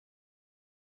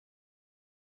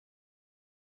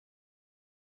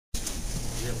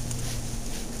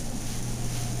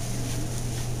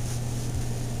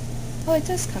Oh, it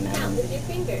does come out. Now with your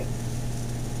finger.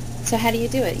 So how do you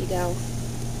do it? You go...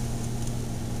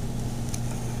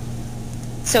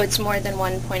 So it's more than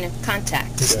one point of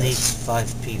contact. This needs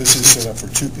 5 people. This is set up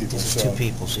for 2 people. This is 2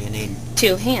 people, so you need...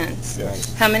 2 hands. Yes.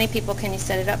 Right. How many people can you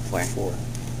set it up for? 4.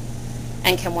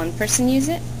 And can one person use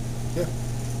it? Yeah.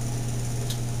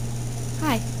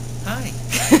 Hi. Hi.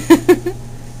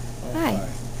 Hi.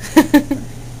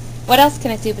 What else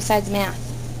can it do besides math?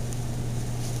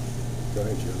 Go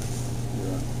ahead, Joe.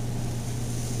 You're on.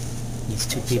 Needs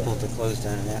 2 people to close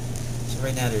down an app. So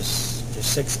right now there's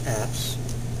 6 apps,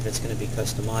 but it's going to be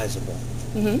customizable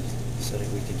so that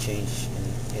we can change and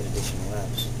add additional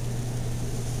apps.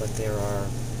 But there are,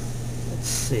 let's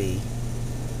see,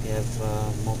 we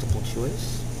have multiple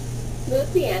choice.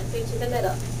 Move the answer to the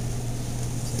middle.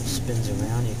 So it spins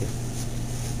around. You could.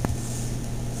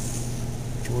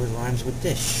 Which word rhymes with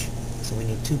dish? So we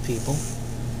need 2 people.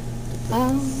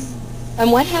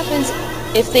 And what happens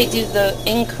if they do the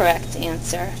incorrect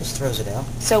answer? Just throws it out.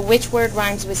 So which word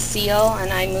rhymes with seal,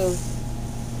 and I move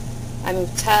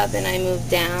tub and I move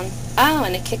down? Oh,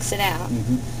 and it kicks it out.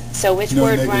 So which No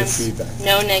word negative rhymes? feedback.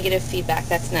 No negative feedback.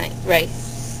 That's nice. Right.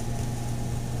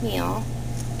 Meal.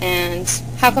 And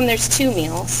how come there's 2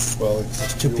 meals? Well,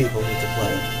 It's 2 people need to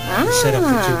play. Ah. It's set up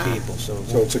for 2 people. So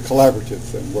it's a collaborative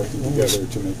thing, working together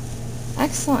to make...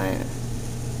 Excellent.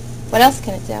 What else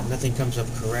can it do? nothing comes up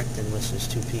correct unless there's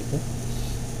 2 people.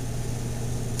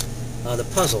 The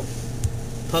puzzle.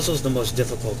 Puzzle's the most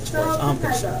difficult as far as I'm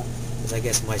concerned, because I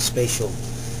guess my spatial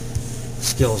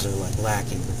skills are like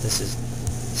lacking. But this is,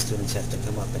 students have to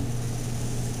come up and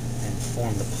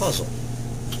form the puzzle.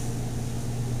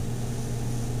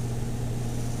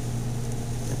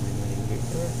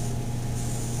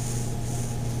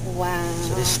 Wow.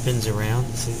 So this spins around.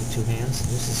 See the 2 hands.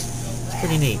 It's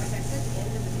pretty neat.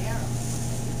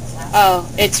 Oh,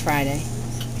 it's Friday.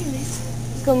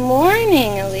 Good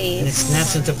morning, Elise. And it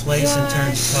snaps into place and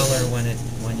turns color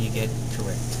when you get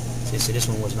correct. See, this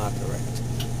one was not correct.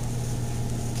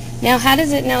 Now, how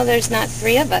does it know there's not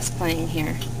 3 of us playing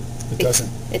here? It doesn't.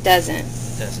 It doesn't.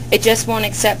 It doesn't. It just won't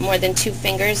accept more than 2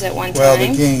 fingers at one Well,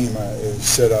 time? the game is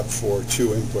set up for 2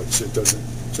 inputs. It doesn't.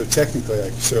 So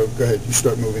technically, so go ahead. You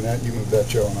start moving that. You move that,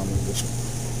 Joe, and I'll move this one.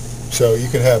 So you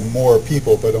can have more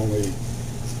people, but only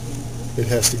it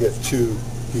has to get 2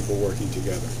 people working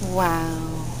together.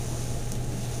 Wow.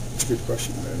 It's a good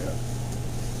question. Yeah.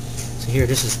 So here,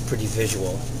 this is pretty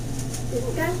visual.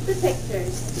 Discuss the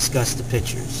pictures. Discuss the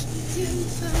pictures.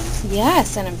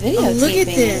 Yes, and a videotaping. Look at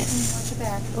this. Watch your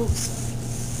back. Oh,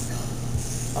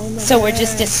 sorry. Oh my So we're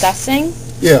just gosh. discussing?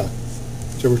 Yeah.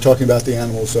 So we're talking about the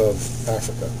animals of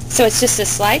Africa. So it's just a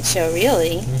slideshow,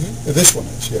 really. This one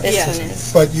is, yeah. This one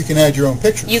is. But you can add your own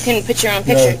pictures. You can put your own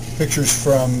You know, picture. pictures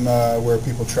from where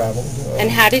people traveled. And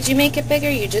how did you make it bigger?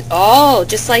 You just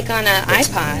just like on an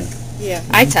iPod. Yeah.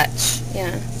 iTouch,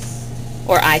 yeah.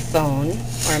 Or iPhone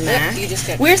or Mac. You just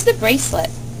got... Where's the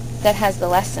bracelet that has the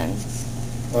lessons?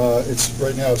 It's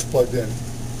right now it's plugged in.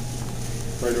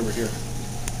 Right over here.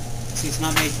 See, it's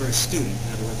not made for a student.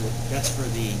 In other words, that's for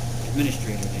the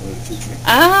administrator.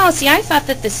 Oh, see, I thought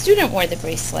that the student wore the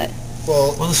bracelet.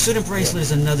 Well, Well, the student bracelet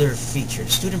is another feature.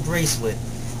 Student bracelet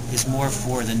is more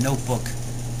for the notebook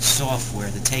software,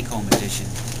 the take-home edition.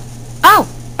 Oh,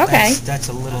 okay. It's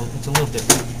a little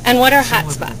different. And what are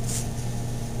Somewhat- hotspots?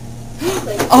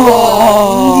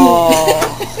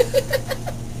 Oh!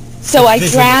 So I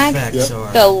Visual drag effects Yep.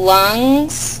 are- the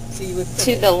lungs So you would put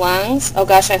to the lungs. Oh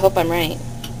gosh, I hope I'm right.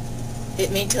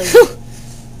 it may tell you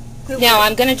Now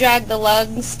I'm going to drag the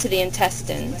lungs to the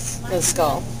intestines. The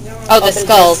skull. Oh, the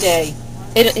skulls. Stay.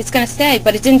 It's going to stay,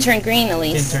 but it didn't turn green,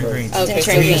 Elise. Didn't turn green. Didn't Okay,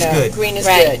 turn so green. is good. Green is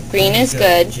Right, good. green is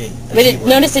good. G. But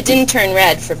notice it didn't turn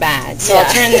red for bad. So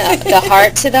I'll turn the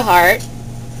heart to the heart.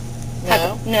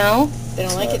 No, No? they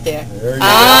don't like it there. there you go.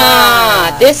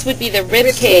 Ah, this would be the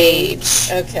rib cage.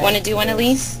 Okay. Want to do one,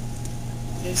 Elise?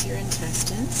 There's your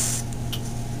intestines.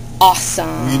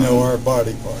 Awesome. We know our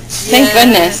body parts. Thank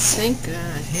goodness. Thank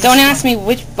God. Don't ask me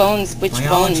which bone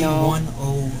Biology no.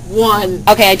 101. One.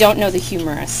 Okay, I don't know the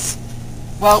humerus.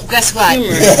 Well, guess what?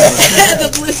 the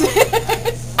blizzard.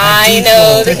 I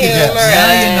know the Take a guess.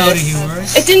 Now you know the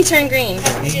humerus. humorous. It didn't turn green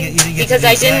You didn't get because the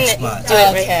I exact didn't spot. do it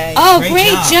right. Okay. Oh, Great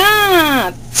great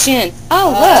job. Chin.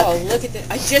 Oh, Oh, look. look at that.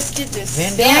 I just did this.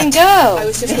 Van I Gogh.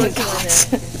 was just Van working on Gogh.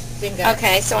 that. Bingo.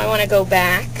 Okay, so I want to go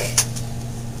back.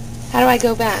 How do I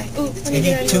go back? Ooh, You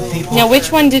need 2 people. Now,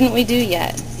 which one didn't we do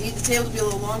yet? need the table to be a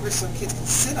little longer so kids can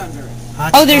sit under it.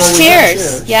 Hot Oh, there's stove. we have chairs.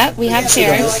 chairs. Yep, we have Yeah,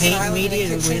 chairs. like an Paint island in media,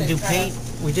 the we kitchen didn't do and kind paint,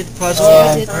 of- we did puzzle.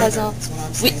 We did Right. puzzle. That's what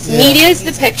I'm We, saying. media's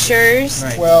the pictures.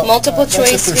 Right. Well, Multiple that's if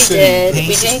choice they're we sitting. did. Paint.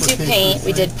 We didn't do Paint. paint.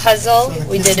 We did puzzle.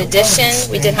 We did addition.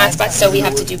 We did hotspots. So we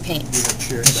have to do paint.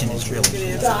 Kitchen is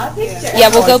really. Draw a picture. Yeah,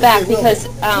 we'll go back because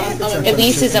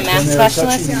Elise is a math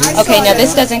specialist. Okay, now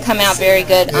this doesn't come out very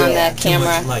good on the Too much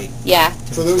camera. light. Yeah,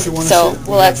 For those who want to so sit,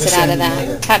 we'll we have exit this out of end and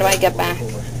that. that. How do I get back?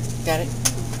 Got it?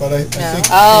 But I think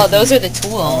Oh, those are the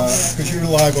tools. because you're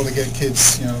liable to get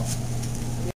kids,